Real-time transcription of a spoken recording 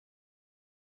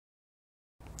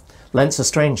Lent's a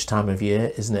strange time of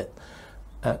year, isn't it?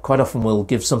 Quite often we'll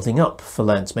give something up for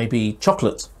Lent, maybe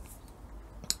chocolate,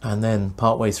 and then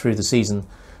partway through the season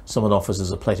someone offers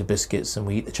us a plate of biscuits and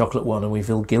we eat the chocolate one and we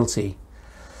feel guilty.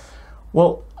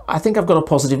 Well, I think I've got a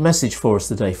positive message for us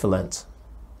today for Lent,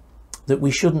 that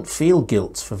we shouldn't feel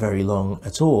guilt for very long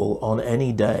at all on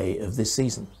any day of this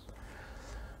season.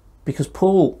 Because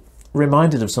Paul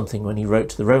reminded of something when he wrote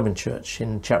to the Roman church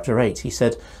in chapter 8. He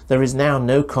said, "There is now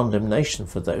no condemnation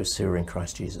for those who are in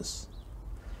Christ Jesus."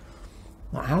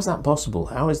 Now, how's that possible?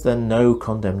 How is there no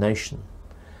condemnation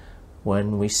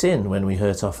when we sin, when we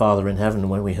hurt our Father in heaven,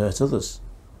 when we hurt others?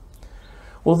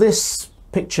 Well, this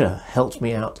picture helped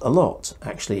me out a lot,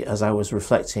 actually, as I was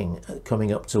reflecting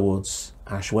coming up towards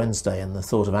Ash Wednesday and the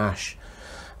thought of ash.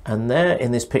 And there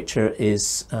in this picture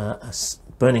is a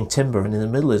burning timber, and in the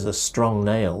middle is a strong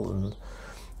nail.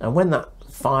 And when that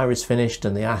fire is finished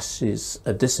and the ashes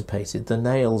are dissipated, the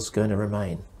nail's going to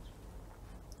remain.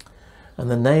 And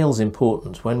the nail's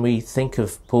important. When we think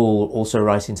of Paul also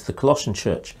writing to the Colossian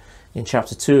church in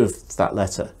chapter 2 of that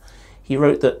letter, he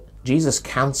wrote that Jesus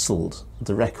cancelled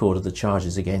the record of the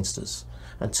charges against us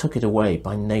and took it away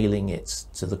by nailing it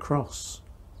to the cross.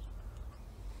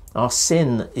 Our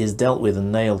sin is dealt with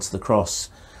and nailed to the cross.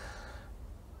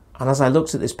 And as I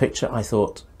looked at this picture, I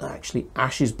thought, actually,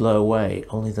 ashes blow away,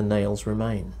 only the nails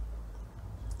remain.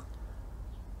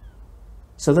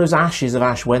 So those ashes of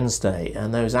Ash Wednesday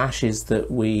and those ashes that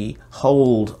we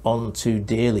hold on to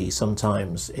dearly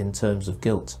sometimes in terms of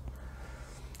guilt,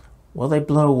 well, they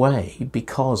blow away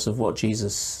because of what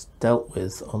Jesus dealt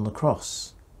with on the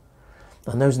cross.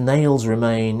 And those nails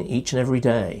remain each and every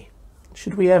day.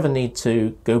 Should we ever need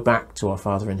to go back to our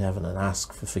Father in heaven and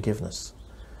ask for forgiveness,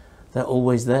 they're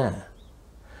always there.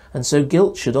 And so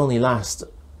guilt should only last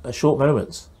a short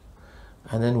moment,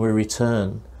 and then we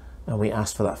return and we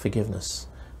ask for that forgiveness.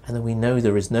 And then we know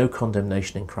there is no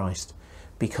condemnation in Christ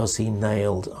because he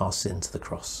nailed our sin to the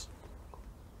cross.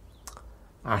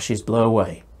 Ashes blow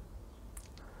away,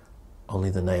 only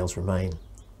the nails remain.